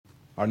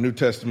Our New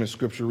Testament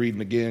scripture reading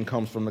again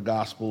comes from the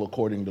Gospel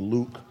according to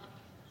Luke,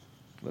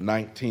 the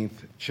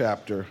 19th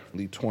chapter,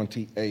 the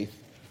 28th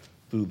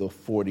through the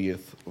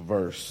 40th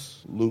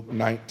verse. Luke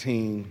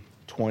 19,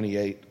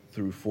 28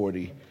 through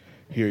 40.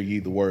 Hear ye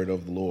the word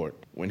of the Lord.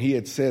 When he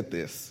had said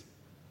this,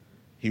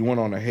 he went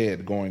on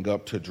ahead, going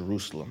up to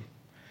Jerusalem.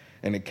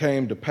 And it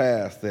came to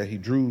pass that he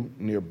drew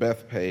near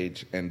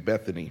Bethphage and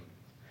Bethany,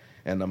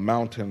 and a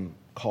mountain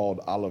called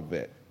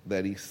Olivet,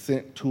 that he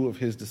sent two of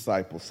his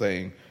disciples,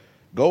 saying,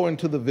 Go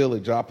into the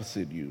village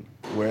opposite you,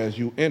 where as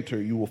you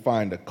enter you will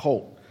find a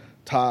colt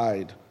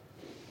tied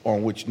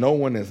on which no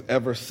one has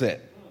ever sat.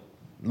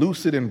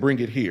 Loose it and bring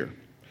it here.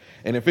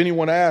 And if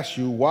anyone asks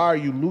you, Why are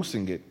you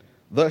loosing it?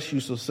 Thus you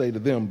shall say to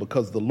them,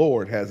 Because the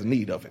Lord has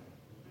need of it.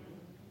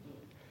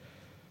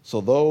 So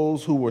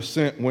those who were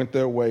sent went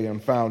their way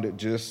and found it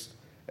just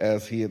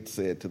as he had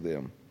said to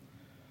them.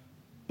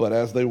 But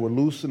as they were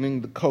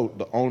loosening the coat,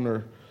 the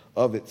owner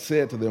of it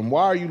said to them,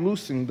 Why are you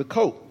loosing the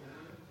coat?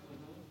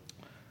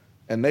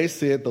 And they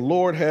said, The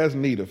Lord has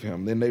need of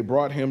him. Then they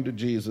brought him to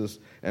Jesus,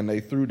 and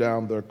they threw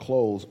down their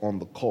clothes on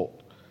the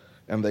colt,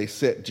 and they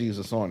set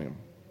Jesus on him.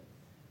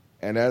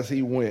 And as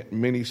he went,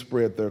 many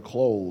spread their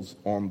clothes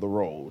on the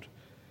road.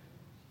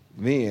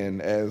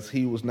 Then, as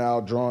he was now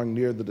drawing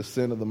near the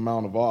descent of the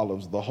Mount of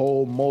Olives, the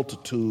whole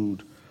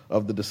multitude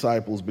of the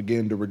disciples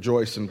began to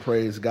rejoice and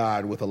praise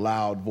God with a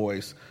loud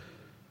voice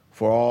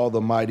for all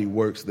the mighty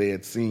works they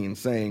had seen,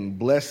 saying,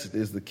 Blessed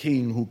is the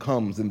King who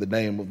comes in the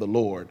name of the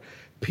Lord.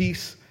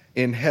 Peace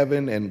in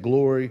heaven and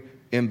glory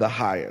in the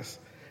highest.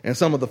 And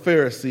some of the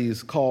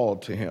Pharisees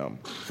called to him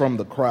from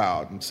the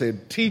crowd and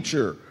said,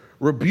 Teacher,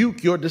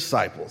 rebuke your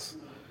disciples.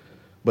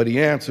 But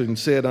he answered and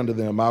said unto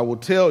them, I will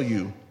tell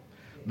you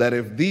that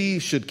if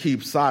these should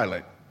keep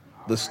silent,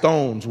 the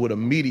stones would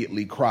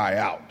immediately cry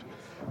out.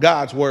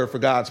 God's word for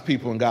God's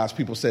people, and God's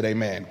people said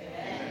amen.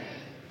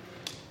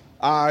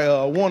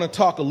 I want to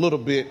talk a little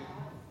bit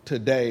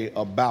today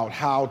about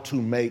how to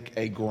make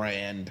a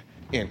grand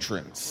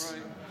entrance.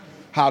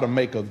 How to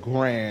make a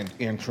grand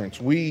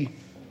entrance. We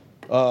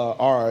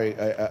are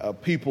a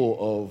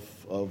people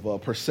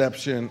of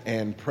perception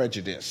and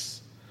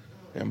prejudice.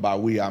 And by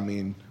we, I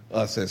mean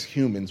us as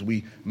humans.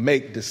 We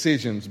make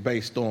decisions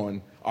based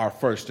on our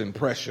first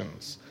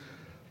impressions.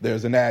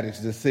 There's an adage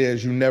that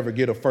says you never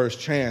get a first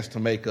chance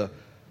to make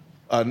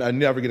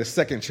never get a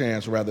second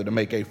chance, rather, to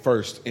make a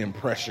first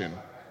impression.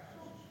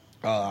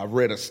 I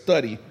read a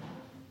study,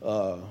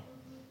 I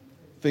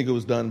think it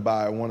was done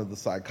by one of the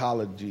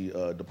psychology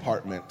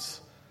departments,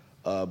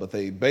 but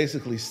they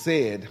basically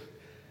said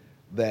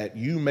that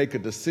you make a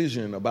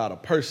decision about a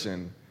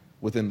person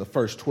within the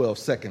first 12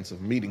 seconds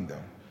of meeting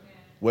them,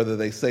 whether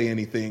they say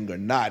anything or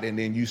not, and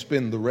then you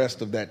spend the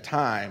rest of that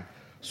time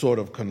sort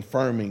of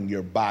confirming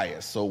your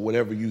bias. So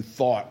whatever you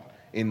thought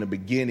in the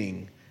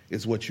beginning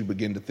is what you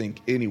begin to think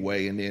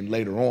anyway, and then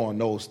later on,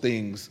 those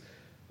things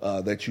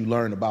that you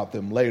learn about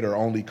them later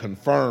only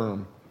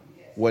confirm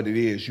what it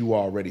is you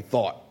already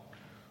thought.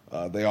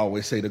 They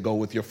always say to go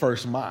with your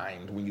first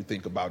mind when you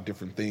think about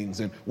different things.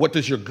 And what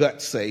does your gut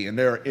say? And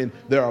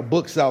there are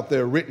books out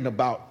there written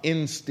about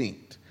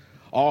instinct.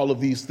 All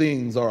of these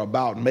things are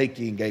about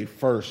making a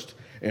first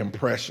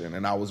impression.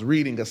 And I was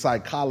reading a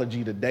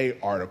Psychology Today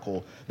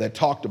article that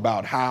talked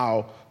about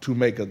how to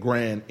make a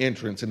grand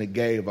entrance, and it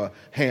gave a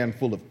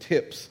handful of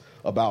tips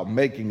about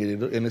making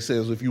it. And it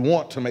says, if you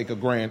want to make a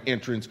grand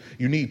entrance,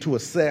 you need to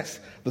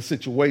assess the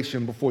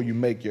situation before you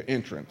make your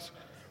entrance.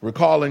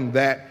 Recalling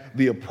that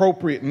the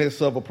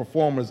appropriateness of a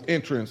performer's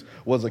entrance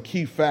was a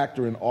key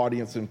factor in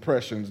audience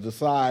impressions.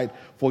 Decide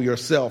for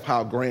yourself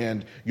how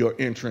grand your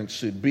entrance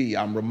should be.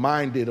 I'm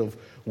reminded of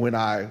when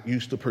I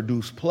used to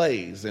produce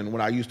plays. And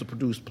when I used to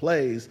produce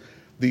plays,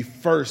 the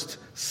first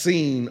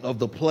scene of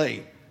the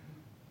play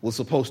was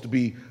supposed to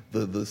be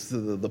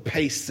the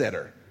pace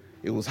setter.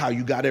 It was how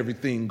you got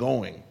everything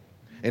going.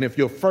 And if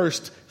your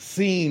first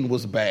scene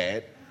was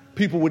bad,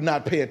 people would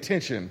not pay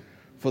attention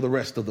for the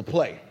rest of the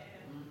play.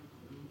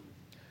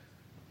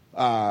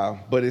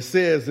 But it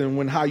says, and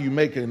when how you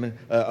make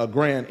a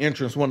grand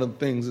entrance, one of the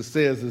things it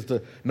says is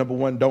to, number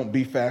one, don't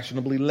be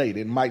fashionably late.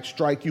 It might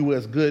strike you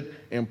as good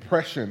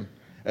impression.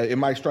 It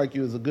might strike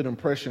you as a good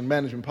impression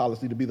management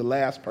policy to be the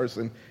last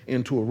person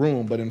into a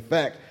room. But in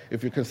fact,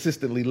 if you're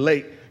consistently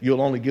late,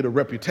 you'll only get a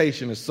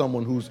reputation as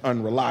someone who's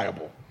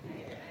unreliable.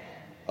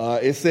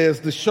 It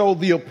says to show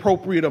the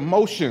appropriate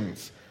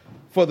emotions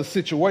for the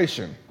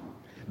situation.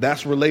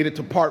 That's related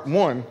to part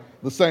one,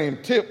 the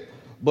same tip,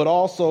 but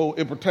also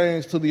it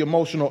pertains to the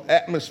emotional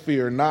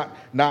atmosphere, not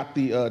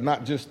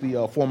just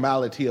the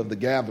formality of the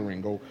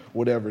gathering or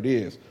whatever it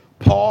is.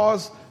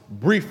 Pause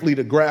briefly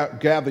to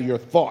gather your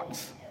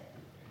thoughts.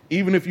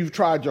 Even if you've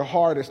tried your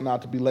hardest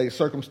not to be late,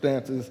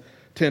 circumstances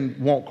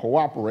won't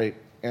cooperate,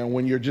 and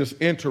when you're just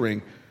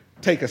entering,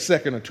 take a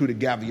second or two to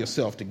gather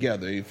yourself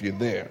together if you're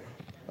there.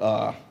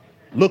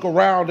 Look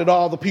around at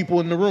all the people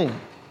in the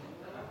room.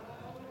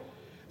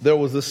 There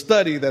was a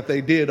study that they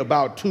did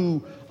about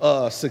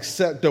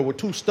there were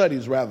two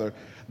studies, rather,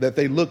 that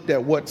they looked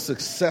at what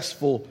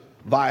successful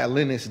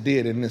violinists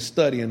did in this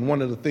study. And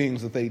one of the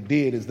things that they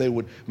did is they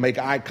would make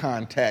eye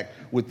contact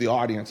with the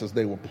audience as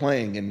they were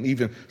playing, and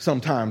even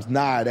sometimes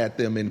nod at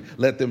them and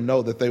let them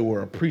know that they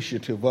were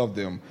appreciative of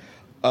them.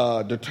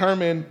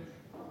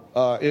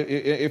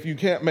 If you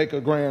can't make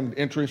a grand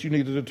entrance, you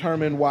need to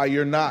determine why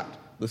you're not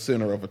the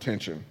center of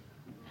attention.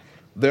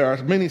 There are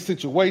many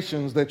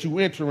situations that you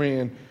enter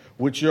in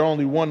which you're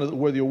only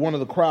whether you're one of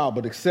the crowd,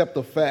 but accept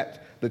the fact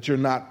that you're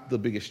not the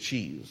biggest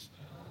cheese.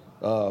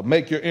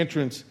 Make your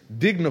entrance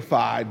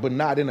dignified, but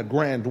not in a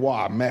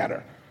grandiose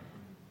manner.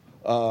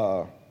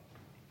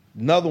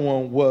 Another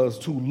one was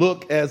to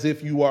look as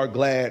if you are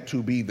glad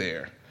to be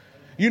there.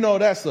 You know,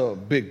 that's a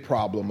big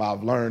problem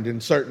I've learned in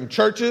certain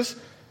churches.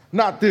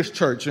 Not this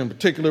church in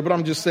particular, but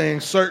I'm just saying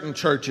certain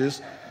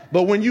churches.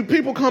 But when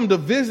people come to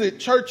visit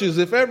churches,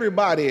 if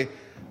everybody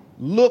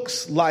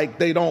looks like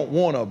they don't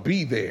want to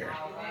be there.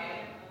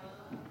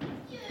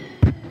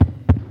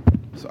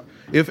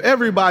 If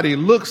everybody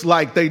looks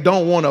like they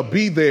don't want to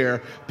be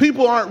there,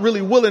 people aren't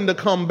really willing to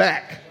come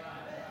back.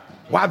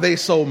 Why they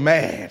so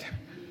mad?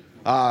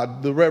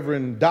 The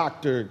Reverend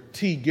Dr.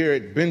 T.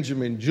 Garrett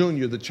Benjamin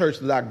Jr., the church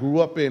that I grew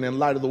up in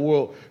Light of the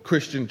World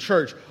Christian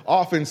Church,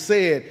 often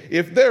said,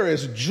 if there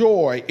is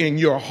joy in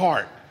your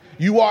heart,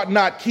 you ought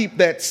not keep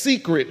that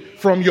secret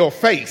from your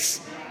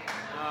face.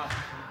 All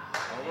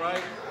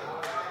right.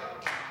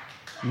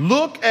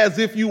 Look as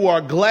if you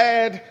are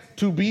glad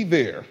to be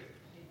there.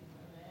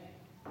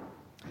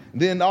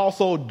 Then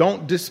also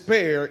don't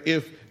despair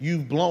if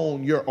you've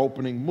blown your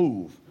opening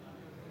move.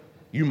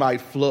 You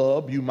might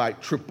flub, you might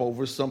trip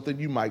over something,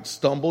 you might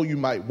stumble, you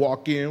might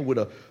walk in with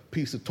a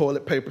piece of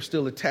toilet paper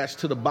still attached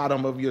to the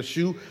bottom of your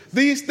shoe.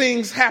 These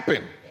things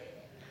happen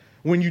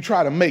when you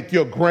try to make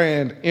your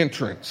grand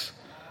entrance.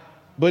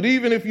 But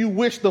even if you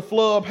wish the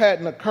flub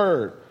hadn't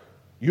occurred,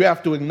 you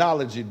have to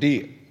acknowledge it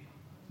did.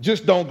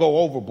 Just don't go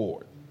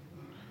overboard.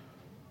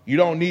 You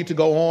don't need to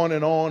go on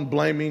and on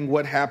blaming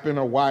what happened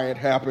or why it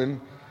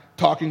happened,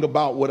 talking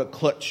about what a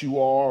klutz you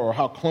are or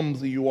how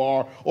clumsy you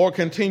are, or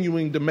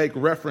continuing to make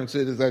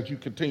references as you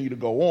continue to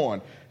go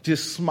on.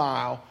 Just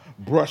smile,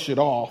 brush it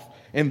off,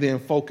 and then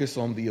focus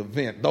on the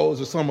event.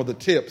 Those are some of the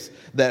tips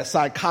that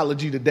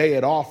Psychology Today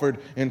had offered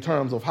in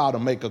terms of how to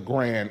make a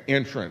grand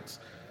entrance.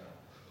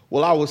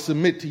 Well, I will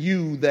submit to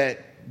you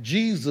that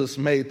Jesus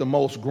made the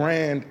most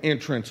grand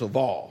entrance of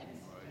all.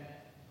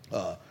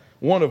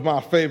 One of my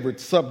favorite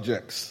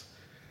subjects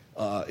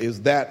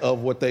is that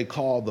of what they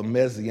call the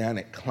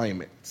Messianic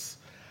claimants.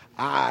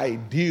 I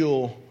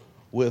deal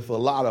with a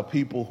lot of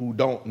people who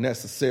don't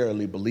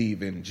necessarily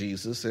believe in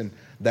Jesus, and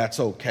that's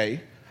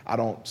okay. I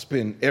don't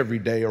spend every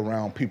day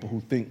around people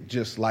who think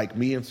just like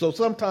me. And so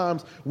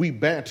sometimes we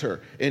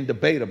banter and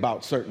debate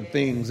about certain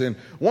things. And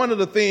one of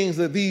the things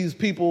that these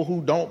people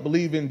who don't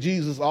believe in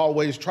Jesus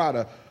always try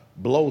to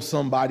blow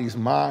somebody's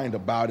mind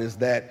about is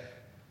that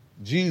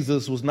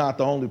Jesus was not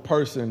the only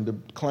person to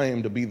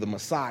claim to be the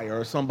Messiah,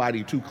 or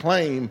somebody to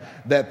claim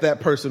that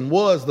that person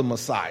was the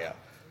Messiah.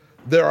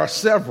 There are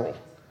several.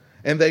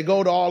 And they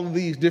go to all of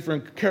these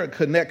different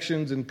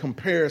connections and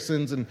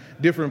comparisons and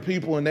different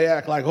people, and they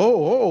act like,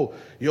 oh,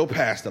 your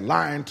pastor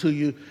lying to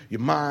you, your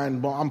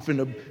mind, I'm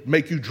finna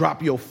make you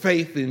drop your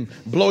faith and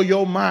blow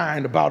your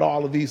mind about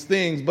all of these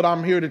things. But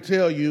I'm here to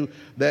tell you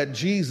that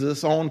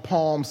Jesus on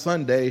Palm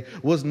Sunday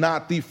was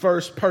not the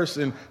first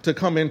person to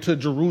come into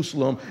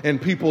Jerusalem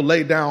and people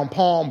lay down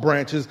palm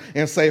branches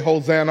and say,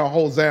 Hosanna,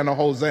 Hosanna,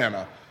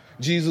 Hosanna.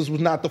 Jesus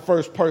was not the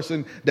first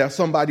person that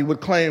somebody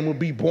would claim would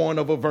be born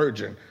of a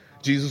virgin.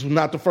 Jesus was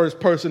not the first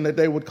person that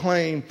they would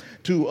claim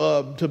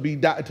to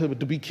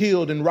be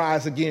killed and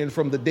rise again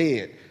from the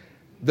dead.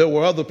 There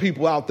were other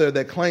people out there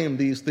that claimed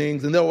these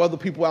things, and there were other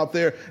people out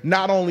there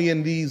not only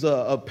in these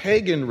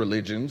pagan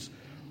religions,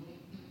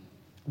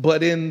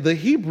 but in the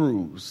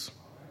Hebrews.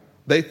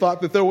 They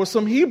thought that there were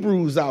some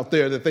Hebrews out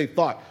there that they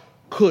thought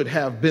could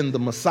have been the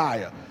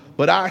Messiah.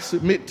 But I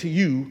submit to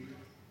you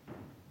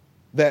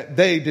that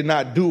they did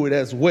not do it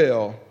as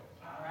well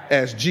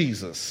as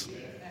Jesus.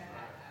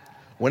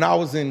 When I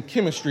was in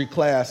chemistry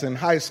class in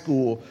high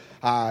school,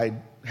 I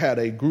had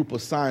a group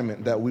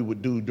assignment that we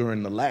would do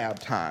during the lab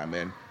time.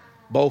 And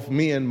both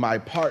me and my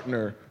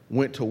partner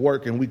went to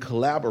work, and we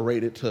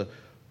collaborated to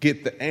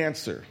get the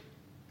answer.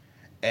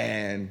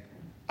 And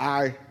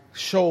I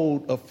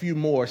showed a few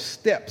more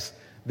steps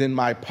than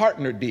my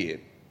partner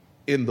did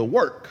in the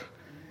work.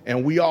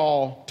 And we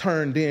all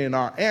turned in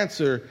our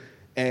answer,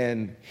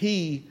 and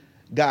he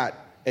got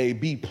a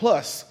B+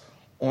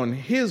 on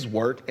his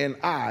work, and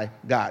I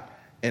got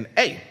an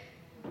A.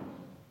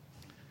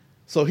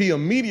 So he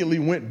immediately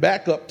went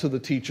back up to the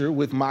teacher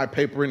with my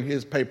paper and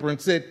his paper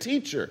and said,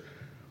 "Teacher,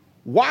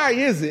 why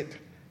is it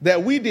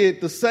that we did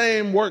the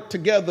same work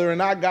together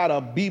and I got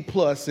a B+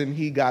 and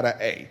he got an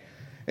A?"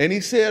 And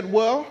he said,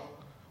 "Well,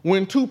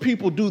 when two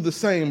people do the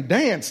same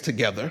dance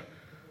together,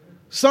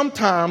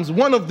 sometimes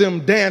one of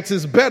them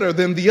dances better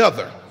than the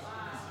other."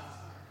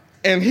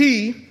 And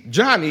he,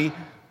 Johnny,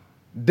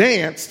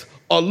 danced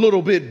a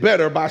little bit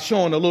better by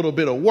showing a little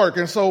bit of work.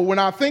 And so when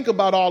I think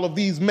about all of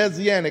these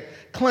Messianic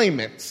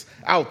claimants,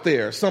 out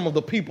there, some of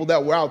the people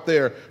that were out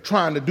there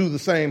trying to do the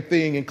same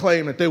thing and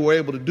claim that they were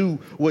able to do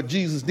what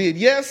Jesus did.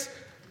 Yes,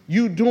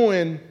 you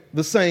doing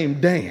the same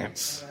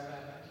dance,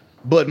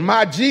 but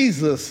my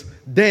Jesus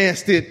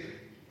danced it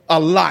a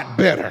lot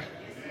better.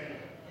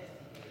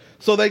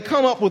 So they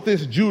come up with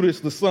this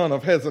Judas, the son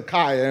of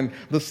Hezekiah, and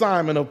the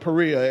Simon of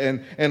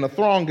Perea, and the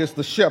Throngus,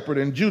 the shepherd,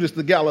 and Judas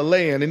the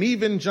Galilean, and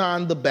even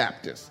John the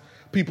Baptist.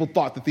 People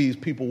thought that these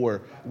people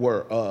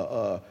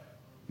were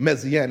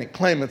messianic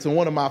claimants. And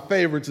one of my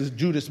favorites is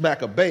Judas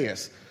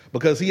Maccabeus,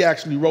 because he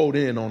actually rode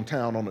in on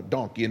town on a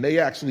donkey. And they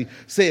actually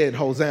said,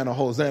 Hosanna,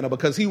 Hosanna,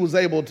 because he was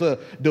able to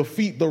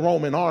defeat the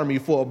Roman army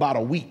for about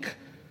a week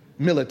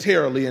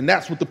militarily. And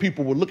that's what the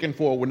people were looking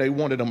for when they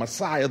wanted a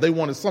Messiah. They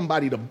wanted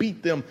somebody to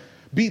beat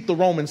the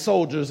Roman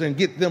soldiers and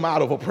get them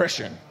out of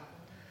oppression.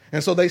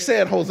 And so they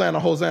said, Hosanna,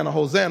 Hosanna,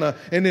 Hosanna.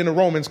 And then the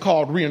Romans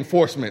called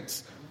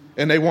reinforcements.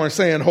 And they weren't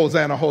saying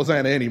Hosanna,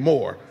 Hosanna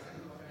anymore.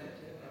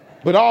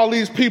 But all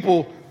these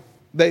people,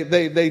 they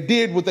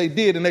did what they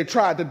did, and they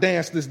tried to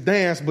dance this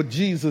dance, but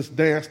Jesus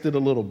danced it a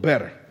little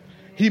better.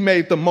 He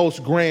made the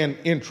most grand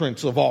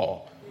entrance of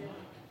all.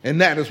 And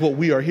that is what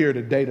we are here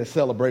today to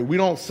celebrate. We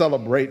don't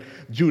celebrate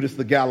Judas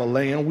the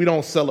Galilean. We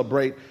don't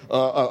celebrate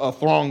a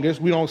Throngus.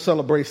 We don't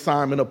celebrate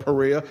Simon of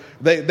Perea.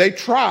 They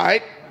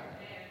tried,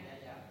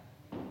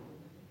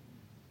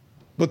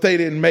 but they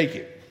didn't make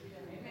it.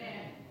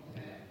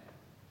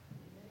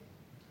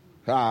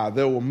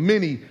 There were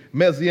many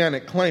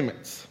messianic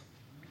claimants,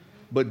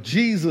 but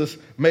Jesus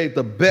made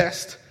the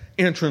best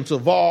entrance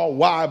of all.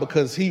 Why?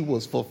 Because he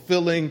was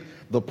fulfilling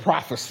the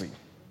prophecy.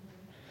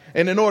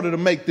 And in order to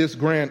make this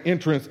grand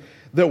entrance,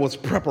 there was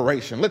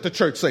preparation. Let the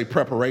church say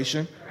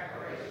preparation.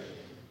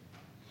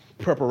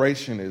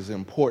 Preparation is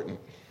important.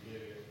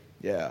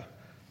 Yeah.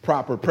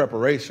 Proper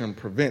preparation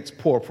prevents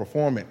poor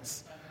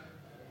performance.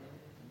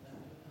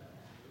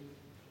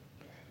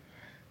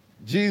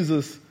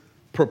 Jesus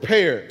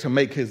prepared to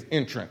make his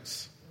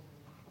entrance.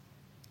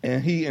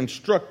 And he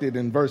instructed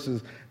in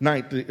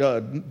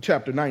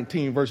chapter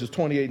 19, verses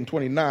 28 and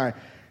 29,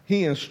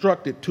 he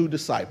instructed 2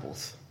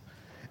 disciples.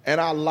 And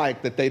I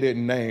like that they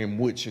didn't name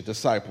which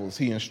disciples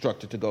he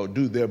instructed to go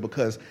do there,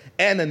 because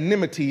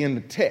anonymity in the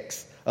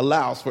text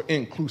allows for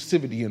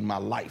inclusivity in my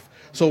life.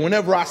 So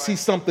whenever I see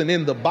something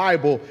in the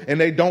Bible and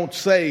they don't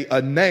say a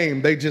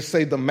name, they just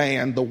say the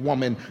man, the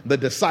woman, the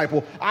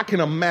disciple, I can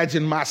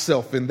imagine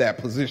myself in that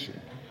position.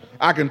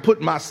 I can put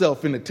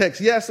myself in the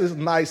text. Yes, it's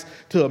nice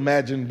to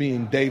imagine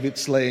being David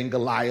slaying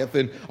Goliath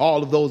and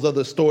all of those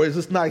other stories.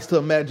 It's nice to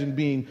imagine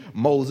being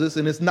Moses,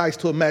 and it's nice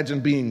to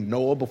imagine being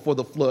Noah before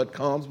the flood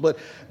comes. But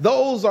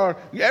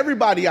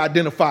everybody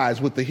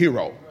identifies with the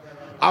hero.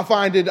 I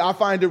find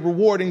it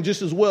rewarding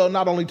just as well,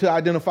 not only to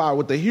identify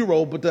with the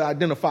hero, but to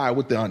identify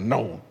with the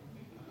unknown.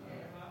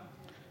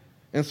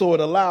 And so it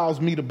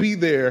allows me to be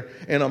there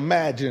and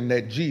imagine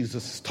that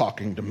Jesus is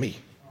talking to me.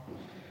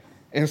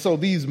 And so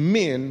these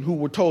men who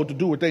were told to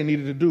do what they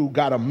needed to do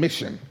got a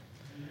mission.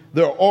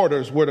 Their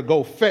orders were to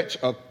go fetch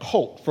a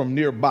colt from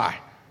nearby.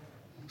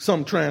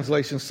 Some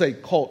translations say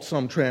colt,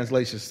 some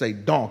translations say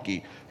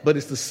donkey, but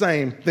it's the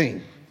same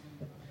thing.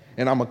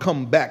 And I'm going to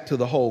come back to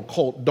the whole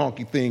colt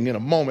donkey thing in a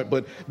moment,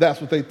 but that's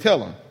what they tell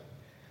them.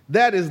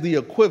 That is the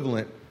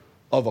equivalent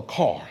of a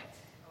car.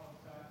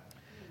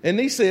 And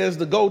he says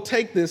to go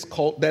take this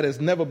colt that has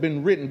never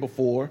been ridden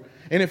before.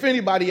 And if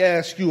anybody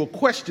asks you a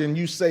question,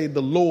 you say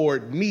the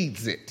Lord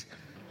needs it.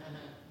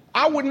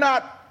 I would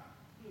not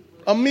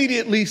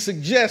immediately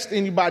suggest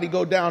anybody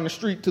go down the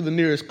street to the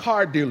nearest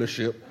car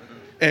dealership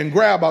and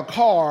grab a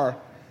car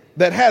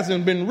that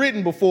hasn't been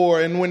ridden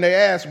before. And when they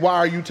ask, why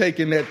are you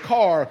taking that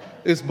car?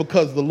 It's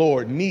because the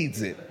Lord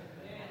needs it.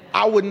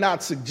 I would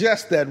not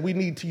suggest that. We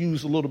need to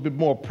use a little bit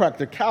more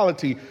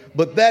practicality,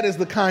 but that is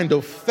the kind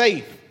of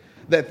faith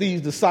that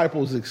these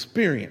disciples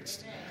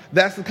experienced.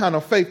 That's the kind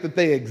of faith that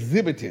they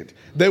exhibited.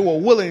 They were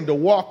willing to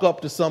walk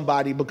up to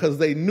somebody because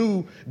they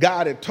knew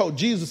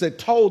Jesus had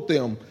told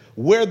them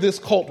where this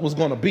colt was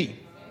going to be.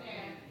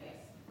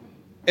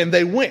 And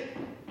they went,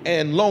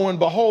 and lo and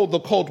behold,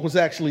 the colt was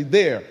actually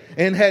there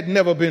and had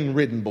never been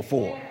ridden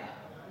before.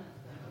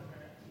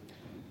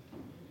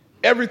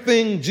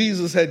 Everything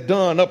Jesus had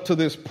done up to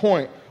this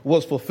point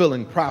was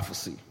fulfilling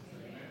prophecy.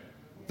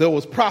 There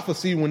was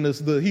prophecy when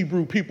the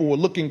Hebrew people were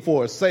looking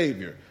for a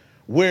Savior,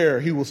 where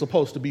he was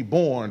supposed to be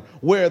born,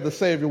 where the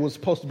Savior was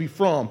supposed to be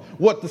from,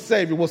 what the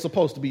Savior was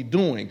supposed to be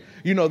doing.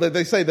 You know, that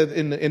they say that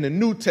in the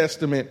New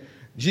Testament,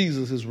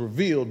 Jesus is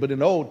revealed, but in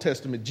the Old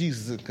Testament,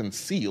 Jesus is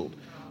concealed.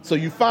 So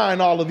you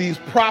find all of these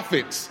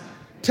prophets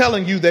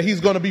telling you that he's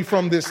going to be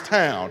from this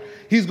town.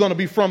 He's going to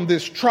be from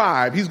this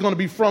tribe. He's going to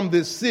be from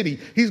this city.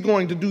 He's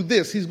going to do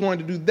this. He's going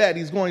to do that.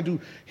 He's going to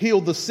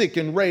heal the sick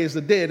and raise the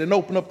dead and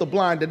open up the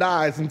blinded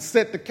eyes and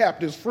set the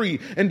captives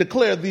free and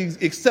declare the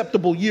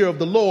acceptable year of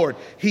the Lord.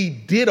 He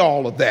did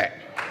all of that.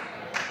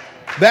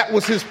 That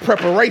was his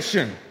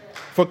preparation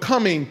for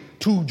coming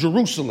to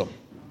Jerusalem.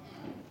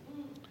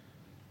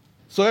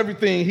 So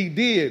everything he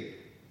did,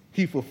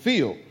 he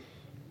fulfilled.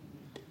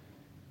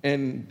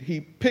 And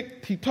he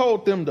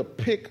told them to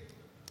pick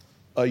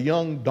a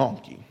young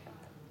donkey.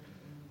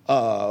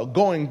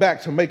 going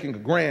back to making a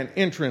grand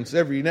entrance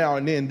every now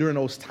and then during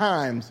those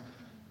times,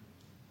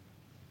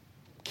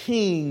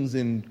 kings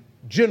and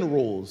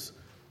generals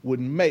would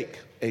make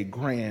a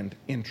grand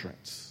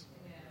entrance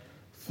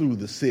through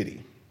the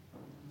city.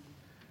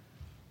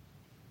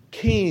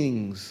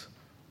 Kings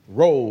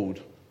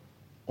rode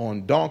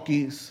on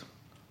donkeys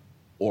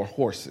or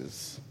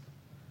horses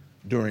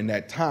during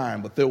that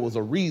time, but there was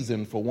a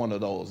reason for one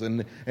of those.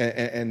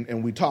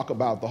 And we talk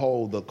about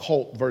the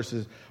colt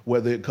versus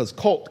because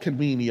colt can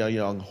mean a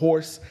young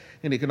horse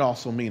and it can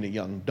also mean a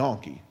young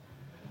donkey.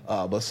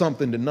 But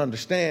something to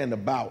understand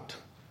about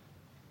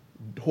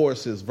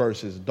horses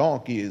versus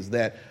donkey is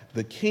that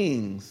the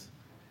kings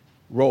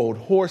rode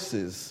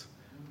horses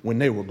when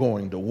they were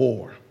going to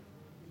war.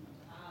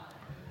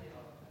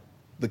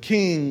 The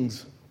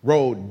kings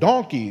rode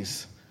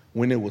donkeys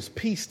when it was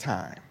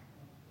peacetime.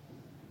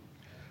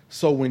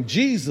 So when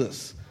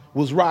Jesus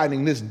was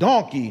riding this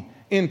donkey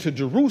into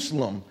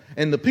Jerusalem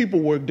and the people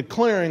were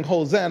declaring,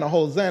 Hosanna,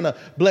 Hosanna,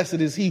 blessed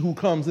is he who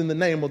comes in the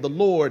name of the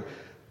Lord,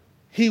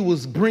 he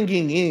was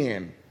bringing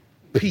in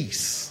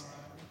peace.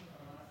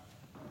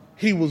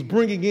 He was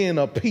bringing in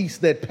a peace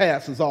that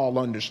passes all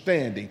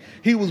understanding.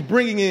 He was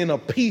bringing in a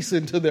peace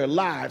into their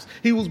lives.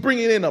 He was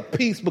bringing in a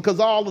peace because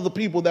all of the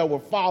people that were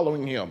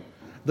following him,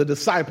 the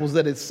disciples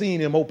that had seen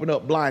him open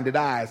up blinded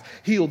eyes,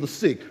 heal the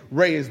sick,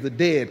 raise the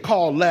dead,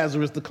 call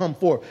Lazarus to come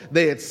forth.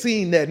 They had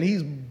seen that, and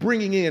he's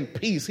bringing in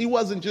peace. He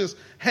wasn't just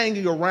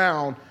hanging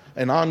around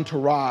an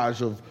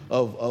entourage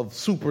of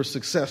super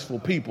successful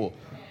people.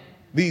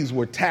 These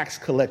were tax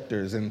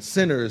collectors and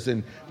sinners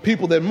and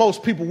people that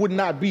most people would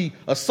not be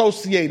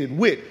associated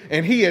with,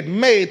 and he had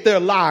made their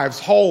lives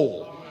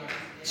whole.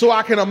 So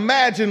I can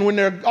imagine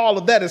when all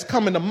of that is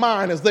coming to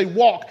mind as they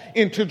walk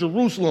into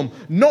Jerusalem,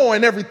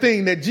 knowing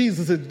everything that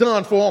Jesus had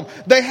done for them,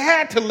 they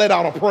had to let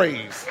out a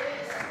praise.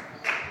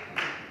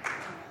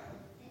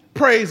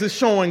 Praise is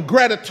showing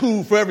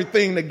gratitude for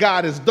everything that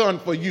God has done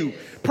for you.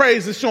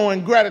 Praise is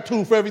showing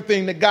gratitude for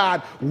everything that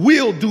God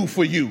will do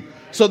for you.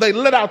 So they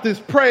let out this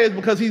praise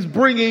because he's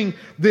bringing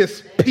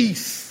this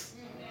peace.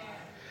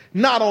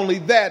 Not only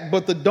that,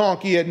 but the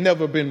donkey had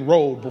never been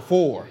rode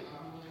before.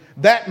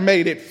 That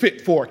made it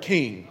fit for a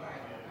king.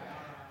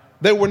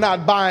 They were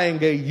not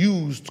buying a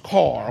used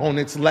car on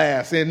its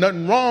last. And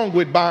nothing wrong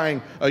with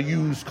buying a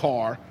used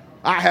car.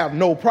 I have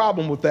no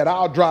problem with that.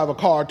 I'll drive a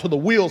car till the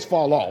wheels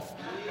fall off.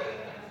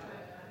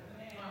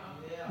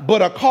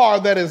 But a car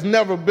that has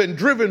never been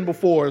driven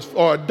before,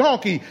 or a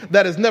donkey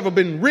that has never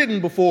been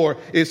ridden before,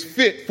 is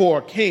fit for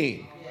a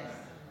king.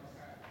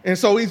 And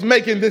so he's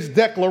making this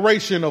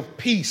declaration of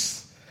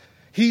peace.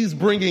 He's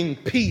bringing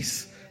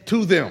peace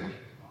to them.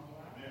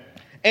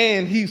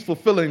 And he's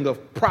fulfilling a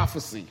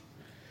prophecy.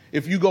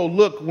 If you go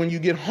look when you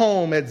get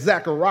home at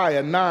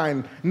Zechariah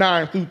 9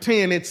 through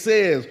 10, it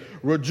says,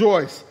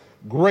 "Rejoice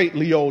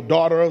greatly, O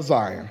daughter of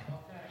Zion.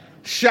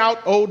 Shout,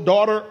 O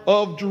daughter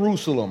of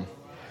Jerusalem.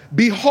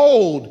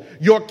 Behold,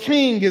 your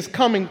king is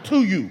coming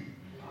to you.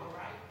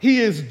 He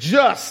is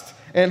just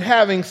and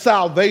having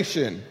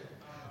salvation,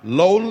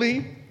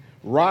 lowly,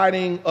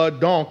 riding a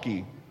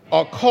donkey,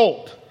 a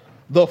colt,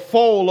 the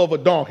foal of a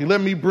donkey."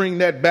 Let me bring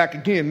that back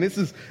again. This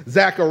is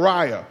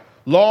Zechariah.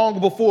 Long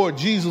before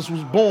Jesus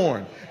was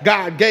born,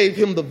 God gave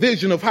him the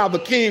vision of how the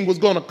king was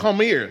going to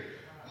come here.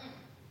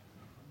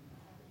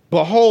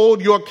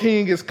 "Behold, your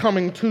king is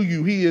coming to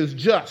you. He is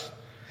just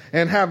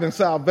and having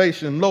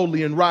salvation,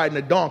 lowly and riding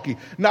a donkey."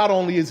 Not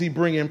only is he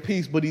bringing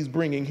peace, but he's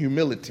bringing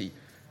humility,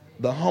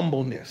 the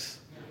humbleness.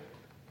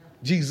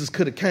 Jesus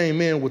could have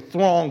came in with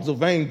throngs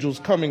of angels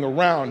coming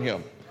around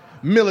him.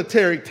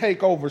 Military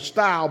takeover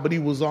style, but he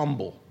was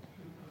humble.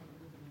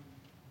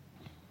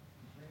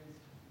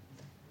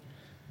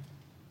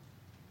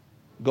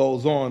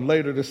 Goes on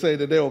later to say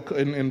that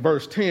in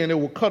verse 10, "It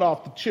will cut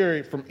off the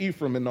chariot from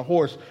Ephraim and the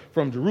horse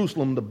from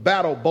Jerusalem. The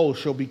battle bow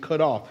shall be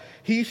cut off.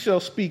 He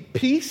shall speak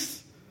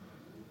peace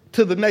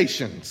to the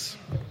nations.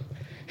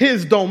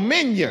 His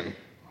dominion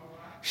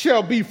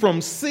shall be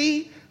from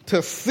sea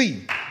to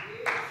sea,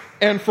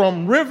 and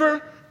from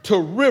river to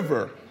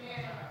river,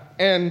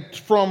 and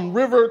from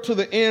river to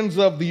the ends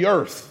of the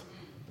earth."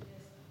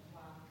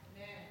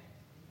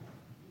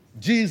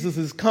 Jesus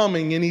is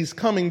coming, and he's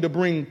coming to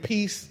bring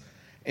peace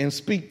and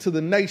speak to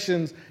the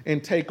nations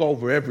and take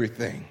over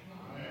everything.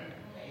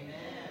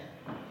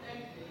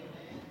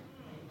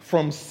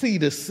 From sea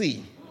to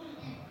sea,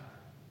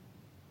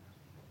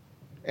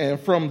 and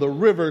from the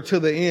river to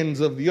the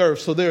ends of the earth.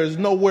 So there is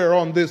nowhere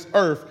on this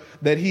earth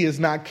that he is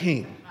not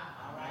king.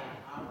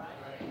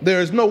 There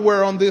is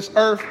nowhere on this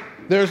earth.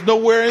 There's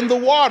nowhere in the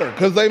water,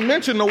 because they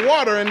mention the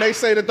water and they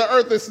say that the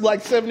earth is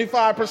like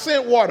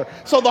 75% water.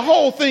 So the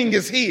whole thing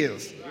is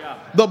his.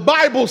 The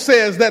Bible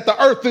says that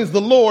the earth is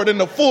the Lord and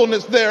the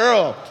fullness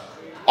thereof,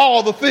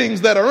 all the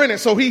things that are in it.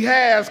 So he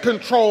has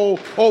control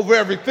over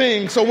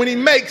everything. So when he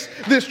makes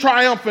this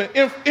triumphant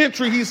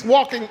entry, he's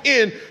walking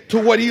into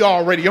what he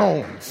already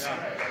owns.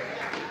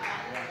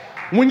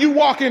 When you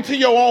walk into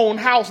your own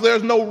house,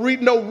 there's no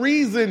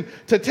reason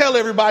to tell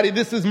everybody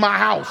this is my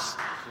house.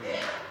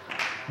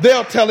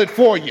 They'll tell it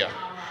for you.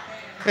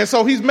 And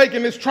so he's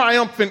making this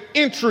triumphant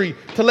entry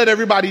to let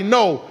everybody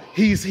know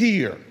he's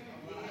here.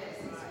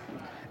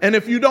 And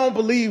if you don't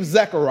believe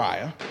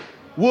Zechariah,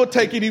 we'll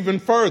take it even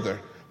further.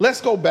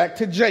 Let's go back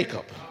to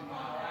Jacob.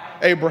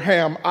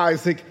 Abraham,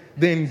 Isaac,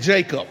 then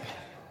Jacob.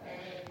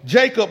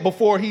 Jacob,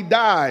 before he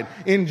died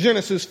in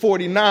Genesis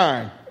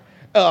 49,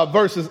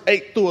 verses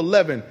 8 through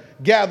 11,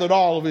 gathered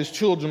all of his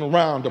children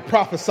around to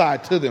prophesy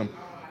to them,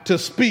 to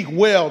speak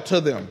well to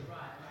them.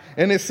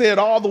 And it said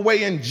all the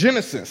way in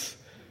Genesis,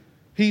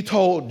 he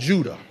told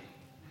Judah,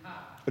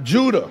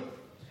 Judah,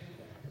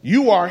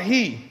 you are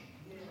he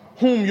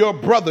whom your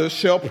brothers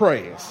shall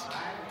praise.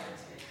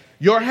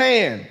 Your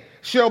hand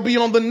shall be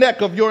on the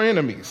neck of your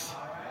enemies.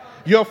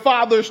 Your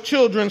father's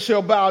children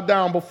shall bow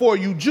down before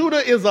you.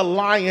 Judah is a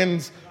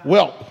lion's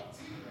whelp.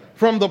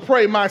 From the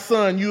prey, my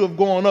son, you have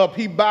gone up.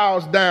 He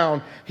bows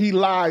down. He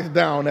lies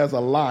down as a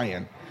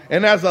lion.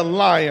 And as a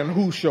lion,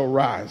 who shall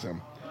rise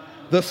him?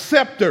 The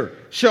scepter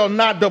shall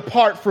not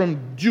depart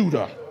from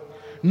Judah,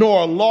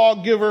 nor a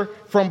lawgiver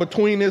from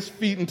between his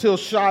feet until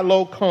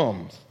Shiloh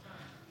comes.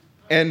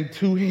 And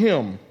to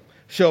him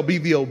shall be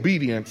the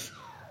obedience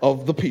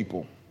of the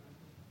people.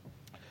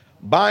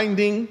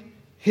 Binding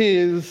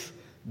his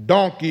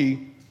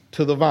donkey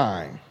to the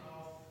vine,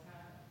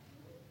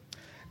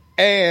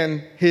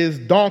 and his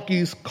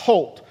donkey's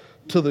colt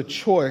to the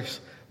choice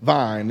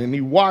vine. And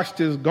he washed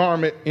his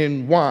garment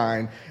in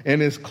wine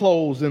and his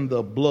clothes in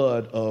the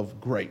blood of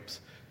grapes.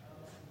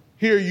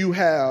 Here you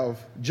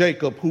have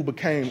Jacob, who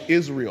became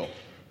Israel,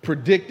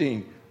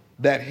 predicting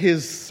that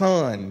his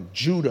son,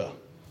 Judah,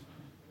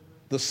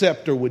 the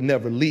scepter would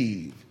never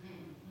leave,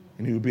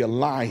 and he would be a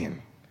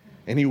lion,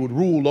 and he would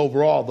rule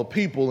over all the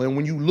people. And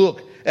when you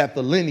look at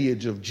the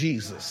lineage of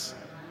Jesus,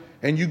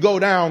 and you go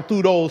down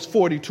through those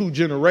 42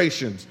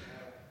 generations,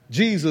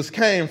 Jesus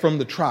came from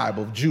the tribe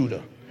of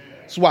Judah.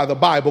 That's why the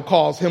Bible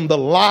calls him the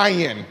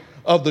Lion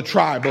of the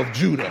tribe of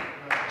Judah.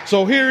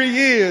 So here he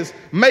is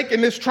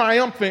making this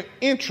triumphant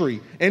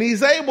entry, and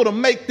he's able to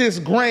make this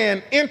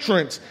grand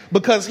entrance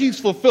because he's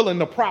fulfilling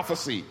the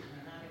prophecy.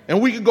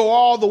 And we could go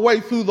all the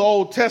way through the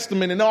Old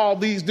Testament and all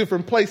these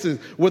different places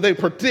where they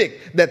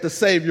predict that the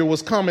Savior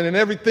was coming, and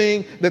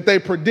everything that they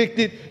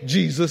predicted,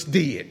 Jesus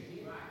did.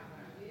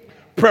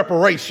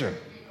 Preparation.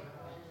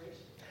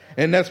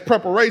 And that's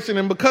preparation.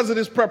 And because of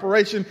this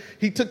preparation,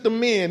 he took the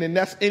men, and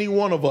that's any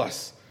one of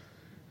us,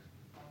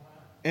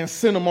 and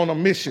sent them on a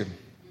mission.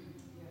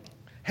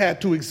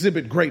 Had to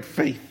exhibit great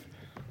faith.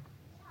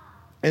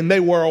 And they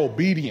were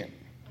obedient.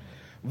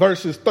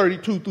 Verses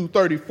 32 through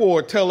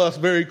 34 tell us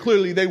very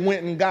clearly they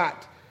went and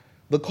got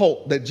the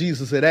colt that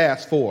Jesus had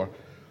asked for.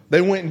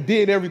 They went and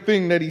did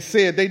everything that he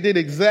said. They did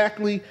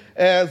exactly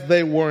as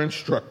they were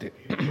instructed.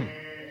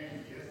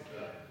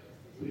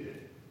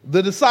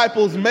 The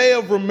disciples may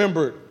have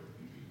remembered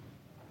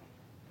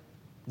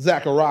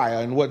Zechariah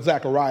and what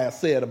Zechariah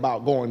said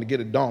about going to get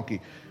a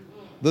donkey.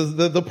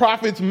 The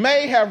prophets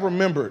may have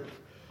remembered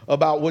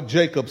about what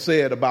Jacob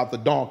said about the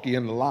donkey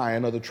and the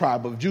lion of the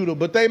tribe of Judah,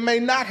 but they may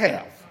not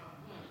have.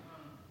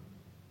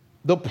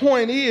 The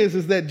point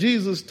is that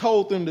Jesus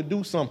told them to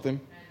do something,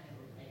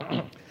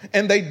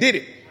 and they did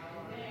it.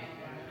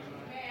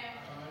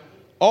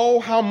 Oh,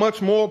 how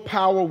much more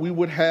power we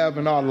would have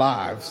in our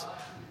lives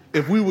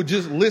if we would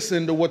just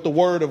listen to what the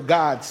Word of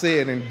God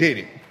said and did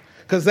it.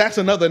 Because that's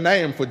another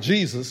name for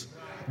Jesus,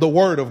 the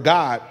Word of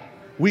God.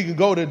 We can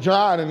go to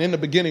John, and in the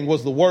beginning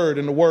was the Word,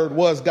 and the Word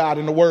was God,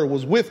 and the Word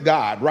was with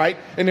God, right?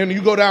 And then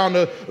you go down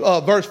to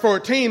verse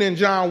 14 in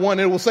John 1,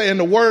 it will say, and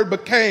the Word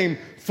became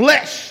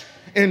flesh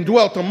and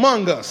dwelt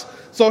among us.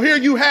 So here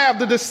you have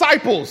the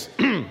disciples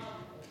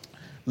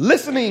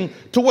listening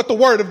to what the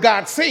Word of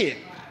God said,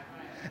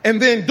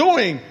 and then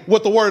doing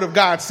what the Word of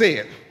God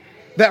said.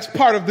 That's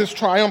part of this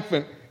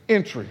triumphant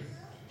entry.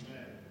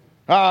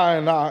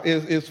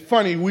 It's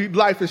funny.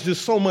 Life is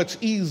just so much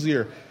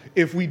easier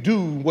if we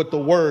do what the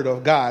Word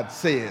of God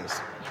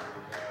says.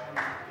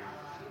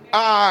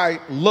 I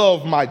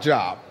love my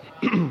job.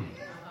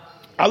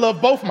 I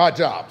love both my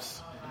jobs.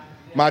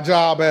 My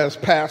job as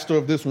pastor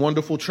of this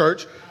wonderful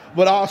church,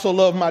 but I also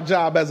love my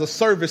job as a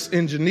service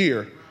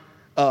engineer,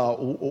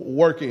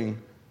 working,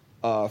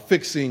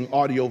 fixing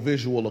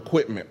audiovisual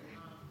equipment.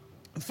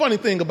 The funny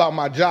thing about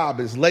my job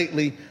is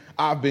lately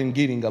I've been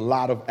getting a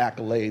lot of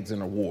accolades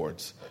and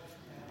awards.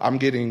 I'm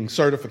getting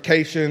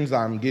certifications.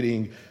 I'm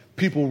getting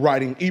people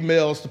writing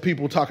emails to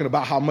people talking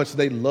about how much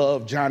they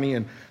love Johnny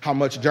and how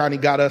much Johnny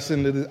got us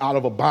out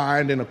of a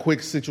bind in a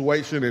quick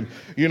situation. And,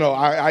 you know,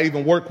 I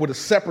even work with a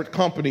separate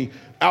company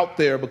out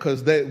there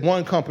because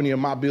one company in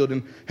my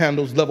building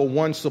handles level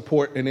 1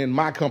 support, and then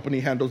my company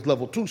handles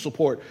level 2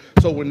 support.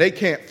 So when they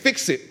can't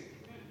fix it,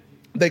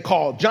 they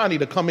call Johnny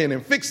to come in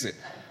and fix it,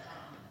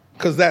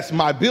 because that's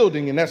my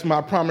building and that's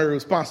my primary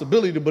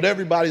responsibility. But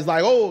everybody's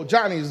like, oh,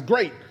 Johnny is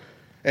great.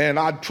 And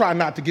I try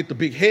not to get the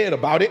big head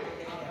about it,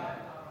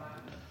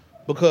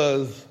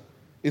 because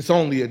it's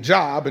only a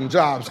job, and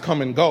jobs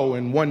come and go,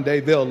 and one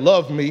day they'll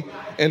love me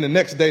and the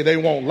next day they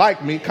won't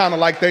like me. Kind of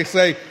like they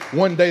say,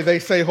 one day they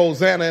say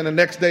Hosanna and the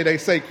next day they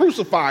say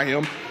crucify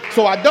him.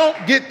 So I don't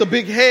get the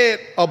big head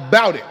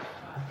about it.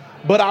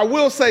 But I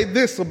will say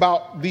this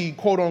about the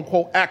quote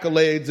unquote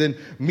accolades and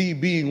me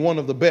being one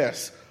of the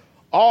best.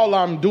 All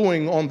I'm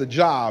doing on the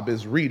job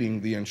is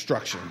reading the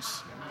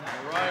instructions.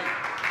 All right.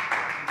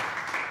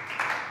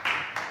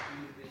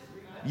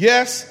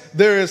 Yes,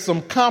 there is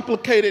some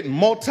complicated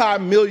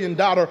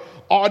multi-million-dollar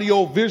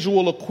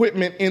audio-visual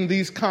equipment in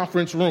these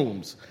conference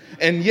rooms.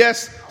 And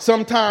yes,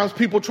 sometimes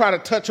people try to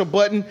touch a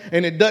button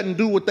and it doesn't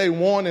do what they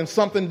want and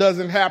something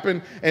doesn't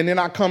happen and then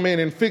I come in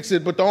and fix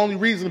it. But the only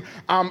reason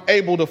I'm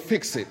able to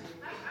fix it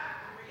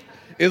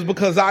is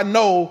because I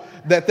know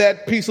that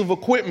that piece of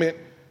equipment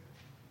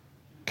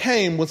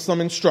came with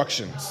some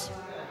instructions.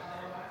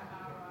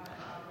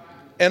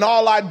 And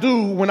all I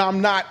do when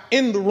I'm not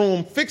in the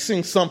room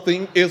fixing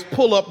something is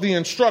pull up the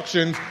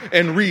instructions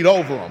and read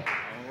over them.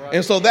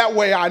 And so that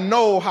way I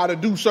know how to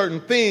do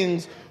certain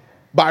things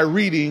by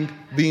reading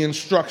the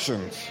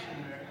instructions.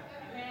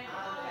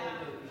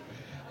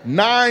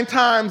 9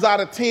 times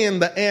out of 10,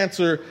 the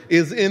answer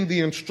is in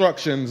the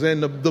instructions.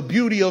 And the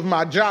beauty of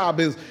my job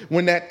is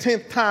when that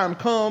 10th time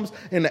comes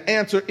and the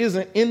answer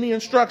isn't in the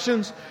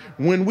instructions,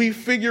 when we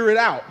figure it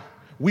out,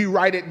 we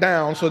write it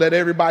down so that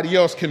everybody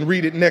else can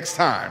read it next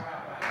time.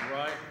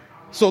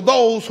 So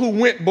those who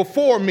went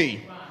before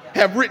me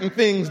have written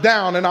things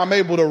down and I'm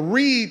able to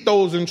read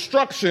those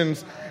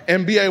instructions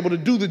and be able to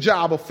do the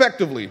job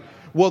effectively.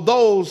 Well,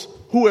 those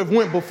who have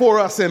went before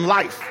us in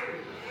life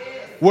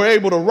were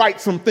able to write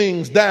some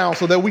things down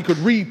so that we could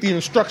read the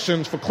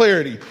instructions for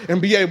clarity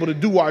and be able to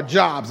do our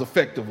jobs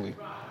effectively.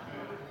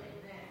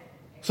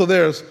 So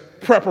there's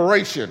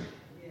preparation.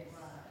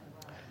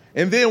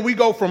 And then we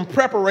go from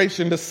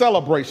preparation to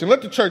celebration.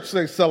 Let the church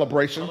say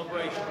celebration.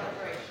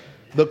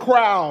 The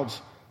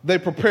crowds, they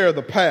prepare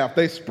the path.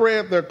 They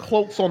spread their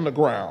cloaks on the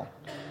ground.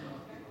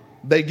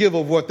 They give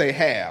of what they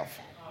have.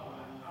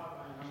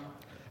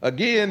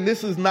 Again,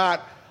 this is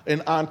not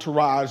an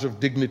entourage of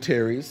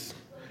dignitaries.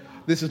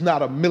 This is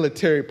not a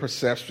military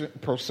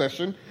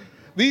procession.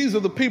 These are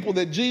the people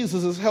that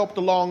Jesus has helped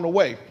along the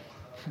way,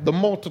 the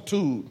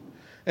multitude.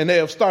 And they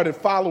have started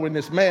following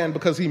this man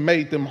because he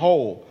made them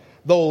whole.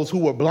 Those who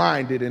were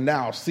blinded and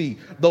now see.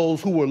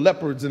 Those who were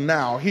leopards and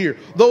now hear.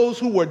 Those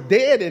who were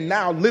dead and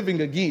now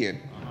living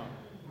again.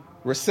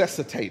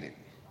 Resuscitated.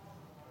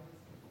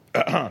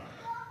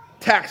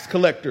 Tax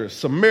collectors,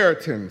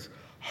 Samaritans,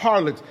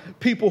 harlots,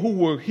 people who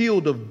were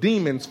healed of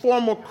demons,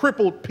 former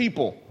crippled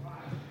people.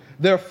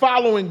 They're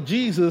following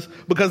Jesus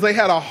because they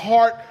had a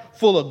heart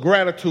full of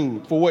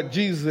gratitude for what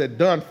Jesus had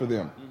done for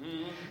them.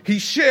 He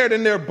shared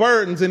in their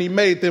burdens and he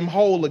made them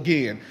whole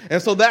again.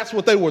 And so that's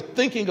what they were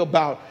thinking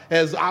about,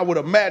 as I would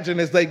imagine,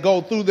 as they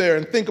go through there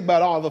and think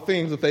about all the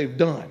things that they've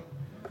done.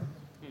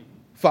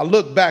 If I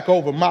look back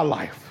over my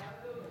life,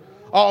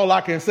 all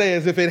I can say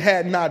is if it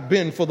had not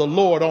been for the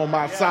Lord on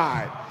my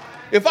side,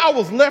 if I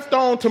was left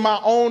on to my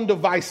own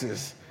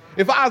devices,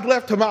 if I was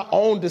left to my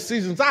own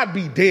decisions, I'd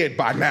be dead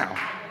by now.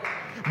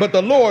 But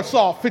the Lord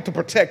saw fit to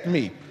protect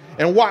me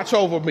and watch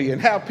over me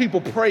and have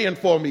people praying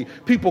for me,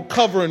 people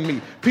covering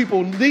me,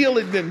 people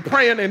kneeling and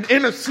praying and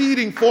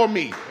interceding for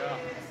me.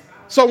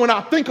 So when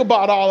I think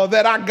about all of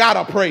that, I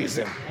gotta praise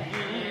him.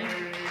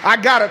 I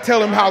gotta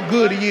tell him how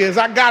good he is.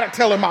 I gotta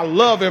tell him I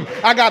love him.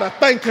 I gotta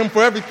thank him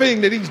for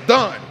everything that he's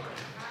done.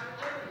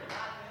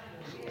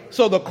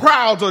 So the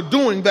crowds are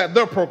doing that.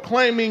 They're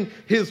proclaiming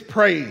his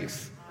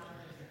praise.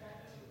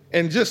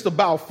 And just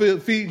about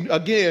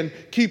again,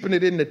 keeping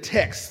it in the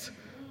text,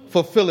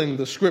 fulfilling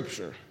the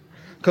scripture.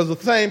 Because the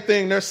same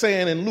thing they're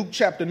saying in Luke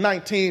chapter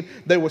 19,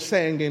 they were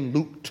saying in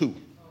Luke 2.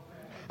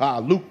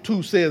 Luke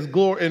 2 says,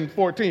 glory in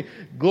 14,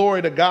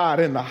 glory to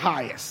God in the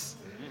highest.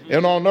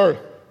 And on earth,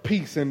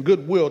 peace and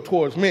goodwill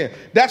towards men.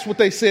 That's what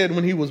they said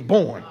when he was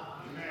born.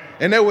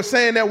 And they were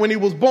saying that when he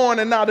was born,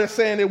 and now they're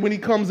saying it when he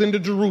comes into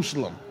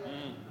Jerusalem.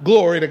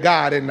 Glory to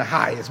God in the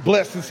highest.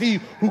 Blessed is he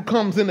who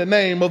comes in the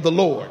name of the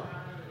Lord.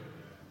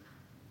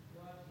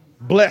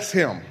 Bless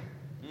him.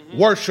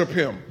 Worship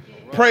him.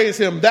 Praise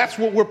him. That's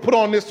what we're put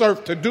on this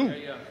earth to do.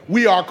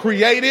 We are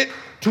created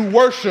to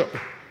worship.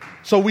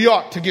 So we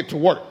ought to get to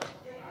work.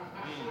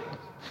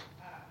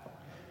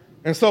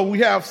 And so we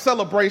have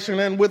celebration,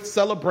 and with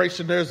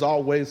celebration, there's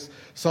always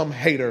some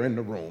hater in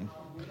the room.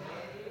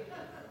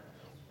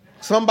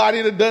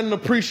 Somebody that doesn't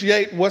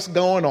appreciate what's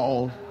going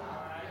on.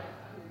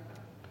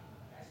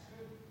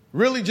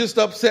 Really just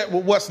upset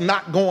with what's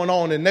not going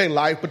on in their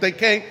life, but they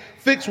can't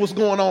fix what's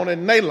going on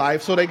in their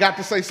life, so they got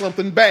to say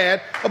something bad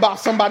about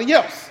somebody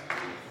else.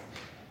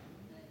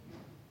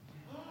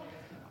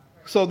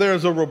 So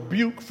there's a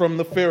rebuke from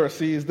the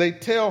Pharisees. They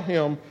tell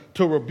him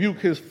to rebuke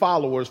his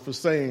followers for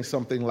saying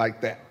something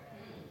like that.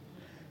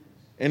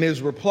 And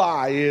his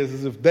reply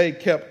is if they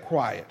kept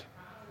quiet,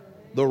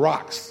 the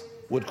rocks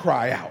would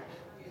cry out.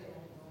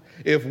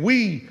 If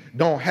we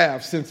don't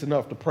have sense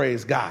enough to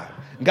praise God,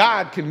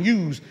 God can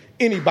use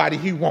anybody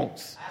he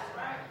wants.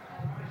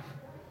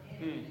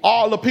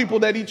 All the people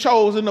that he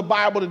chose in the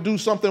Bible to do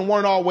something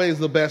weren't always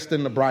the best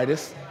and the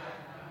brightest.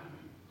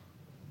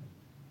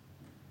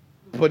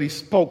 But he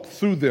spoke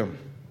through them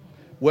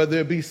whether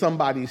it be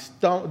somebody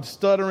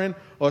stuttering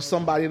or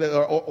somebody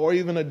or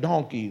even a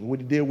donkey, what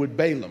he did with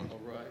Balaam.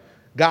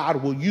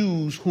 God will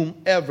use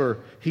whomever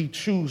he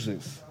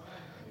chooses.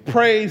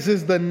 Praise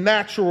is the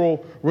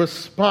natural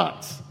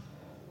response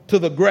to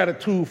the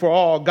gratitude for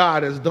all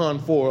God has done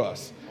for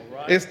us.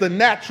 It's the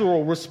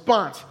natural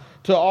response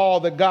to all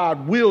that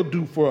God will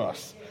do for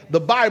us. The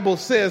Bible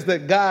says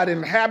that God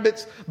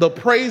inhabits the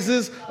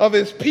praises of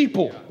his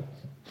people.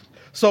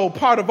 So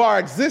part of our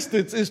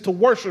existence is to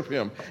worship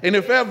him. And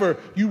if ever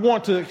you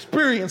want to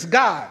experience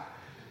God,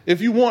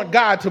 if you want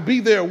God to be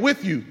there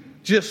with you,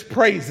 just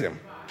praise him.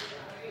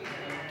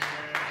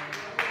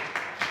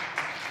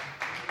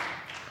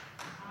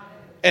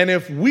 And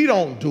if we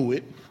don't do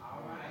it,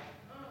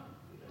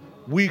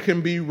 we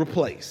can be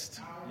replaced.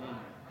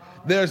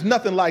 There's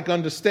nothing like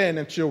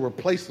understanding that you're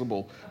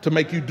replaceable to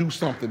make you do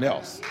something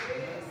else.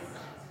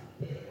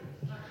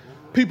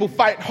 People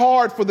fight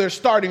hard for their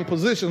starting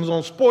positions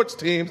on sports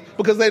teams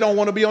because they don't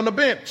want to be on the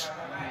bench.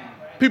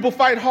 People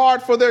fight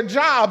hard for their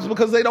jobs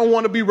because they don't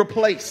want to be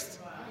replaced.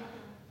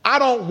 I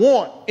don't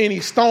want any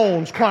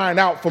stones crying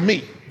out for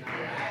me.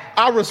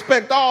 I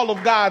respect all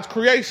of God's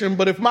creation,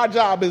 but if my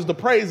job is to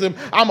praise him,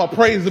 I'm going to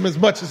praise him as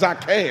much as I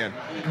can.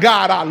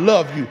 God, I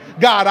love you.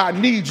 God, I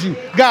need you.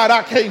 God,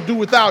 I can't do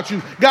without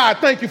you. God,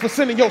 thank you for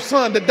sending your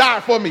son to die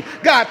for me.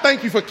 God,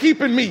 thank you for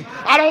keeping me.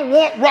 I don't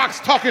want rocks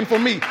talking for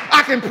me.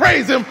 I can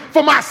praise him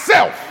for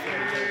myself.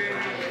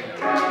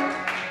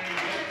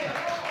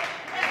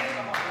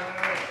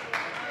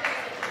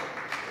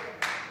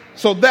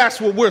 So that's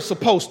what we're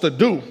supposed to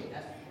do.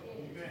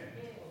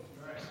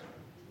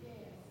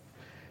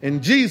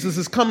 And Jesus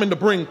is coming to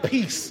bring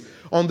peace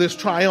on this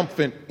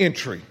triumphant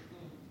entry.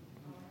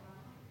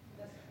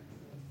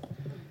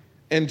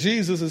 And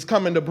Jesus is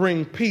coming to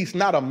bring peace,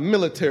 not a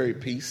military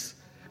peace,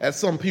 as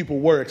some people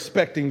were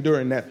expecting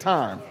during that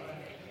time.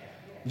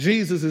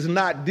 Jesus is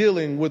not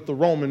dealing with the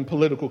Roman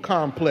political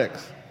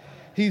complex.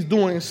 He's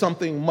doing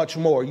something much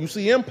more. You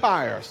see,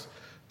 empires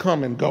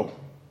come and go.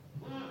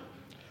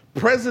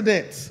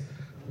 Presidents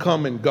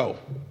come and go.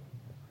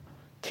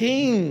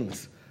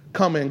 Kings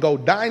come and go.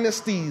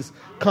 Dynasties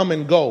come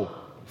and go.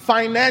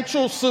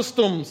 Financial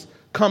systems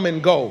come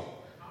and go.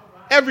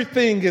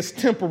 Everything is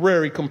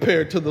temporary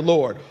compared to the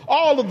Lord.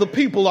 All of the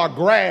people are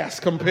grass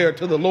compared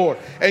to the Lord.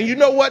 And you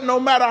know what? No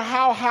matter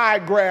how high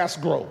grass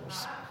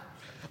grows,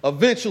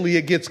 eventually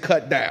it gets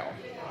cut down.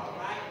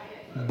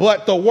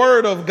 But the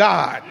word of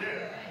God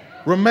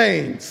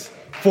remains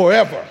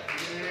forever.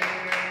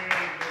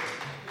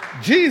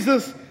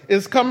 Jesus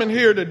is coming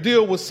here to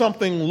deal with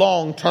something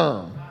long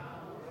term.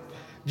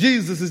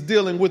 Jesus is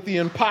dealing with the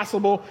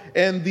impossible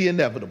and the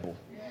inevitable.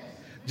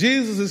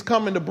 Jesus is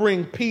coming to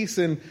bring peace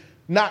and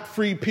not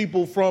free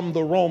people from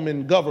the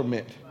Roman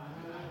government.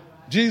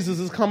 Jesus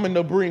is coming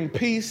to bring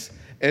peace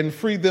and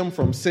free them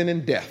from sin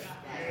and death.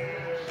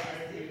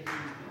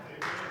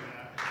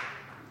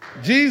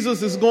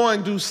 Jesus is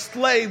going to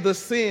slay the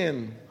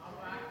sin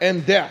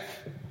and death.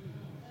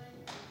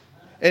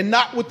 And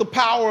not with the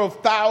power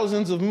of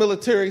thousands of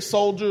military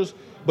soldiers,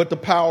 but the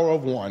power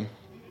of one.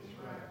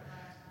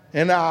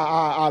 And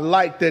I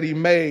like that he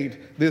made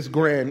this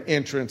grand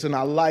entrance, and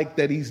I like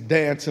that he's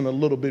dancing a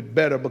little bit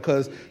better,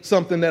 because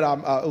something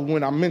that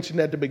when I mentioned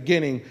at the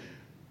beginning,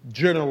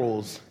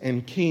 generals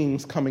and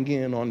kings coming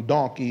in on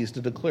donkeys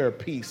to declare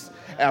peace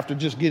after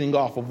just getting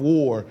off of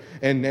war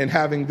and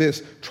having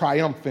this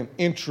triumphant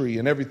entry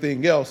and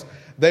everything else,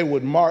 they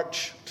would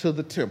march to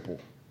the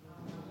temple.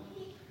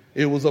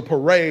 It was a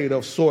parade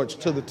of sorts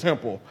to the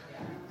temple.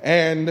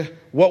 And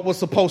what was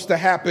supposed to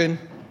happen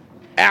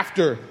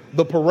after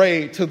the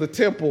parade to the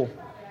temple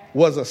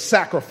was a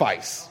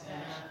sacrifice.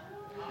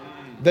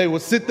 They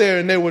would sit there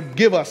and they would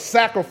give a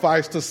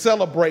sacrifice to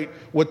celebrate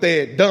what they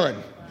had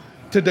done,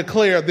 to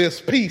declare this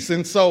peace.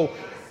 And so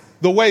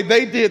the way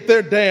they did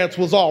their dance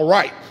was all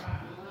right,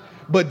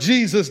 but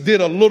Jesus did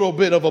a little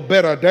bit of a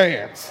better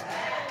dance.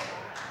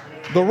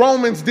 The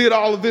Romans did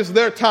all of this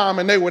their time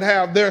and they would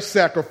have their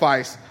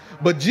sacrifice,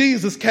 but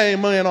Jesus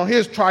came in on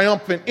his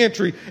triumphant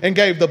entry and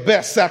gave the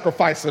best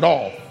sacrifice at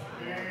all.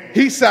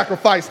 He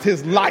sacrificed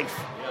his life.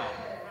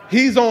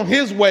 He's on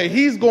his way.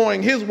 He's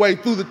going his way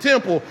through the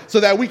temple so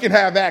that we can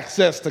have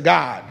access to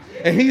God.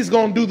 And he's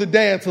going to do the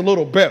dance a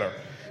little better.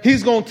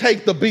 He's going to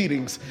take the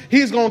beatings.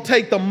 He's going to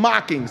take the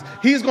mockings.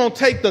 He's going to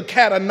take the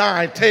cat o'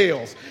 nine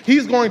tails.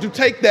 He's going to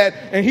take that,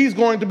 and he's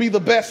going to be the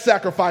best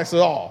sacrifice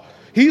of all.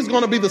 He's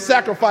going to be the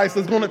sacrifice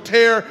that's going to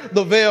tear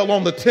the veil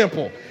on the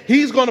temple.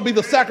 He's going to be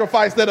the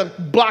sacrifice that'll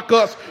block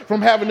us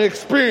from having to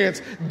experience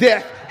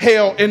death,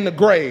 hell, and the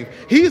grave.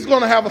 He's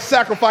going to have a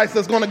sacrifice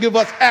that's going to give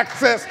us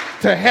access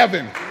to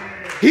heaven.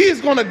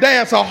 He's going to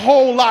dance a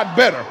whole lot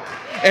better,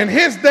 and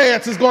his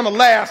dance is going to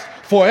last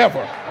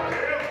forever.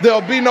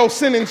 There'll be no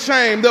sin and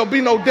shame. There'll be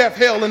no death,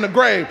 hell, and the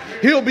grave.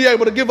 He'll be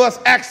able to give us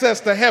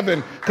access to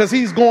heaven because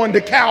he's going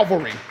to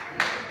Calvary.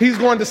 He's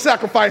going to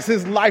sacrifice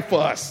his life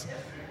for us.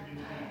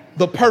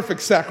 The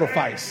perfect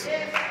sacrifice,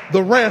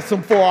 the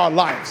ransom for our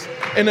lives.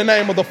 In the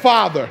name of the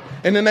Father,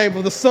 in the name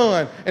of the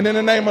Son, and in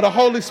the name of the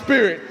Holy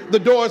Spirit, the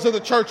doors of the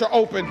church are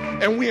open,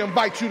 and we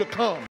invite you to come.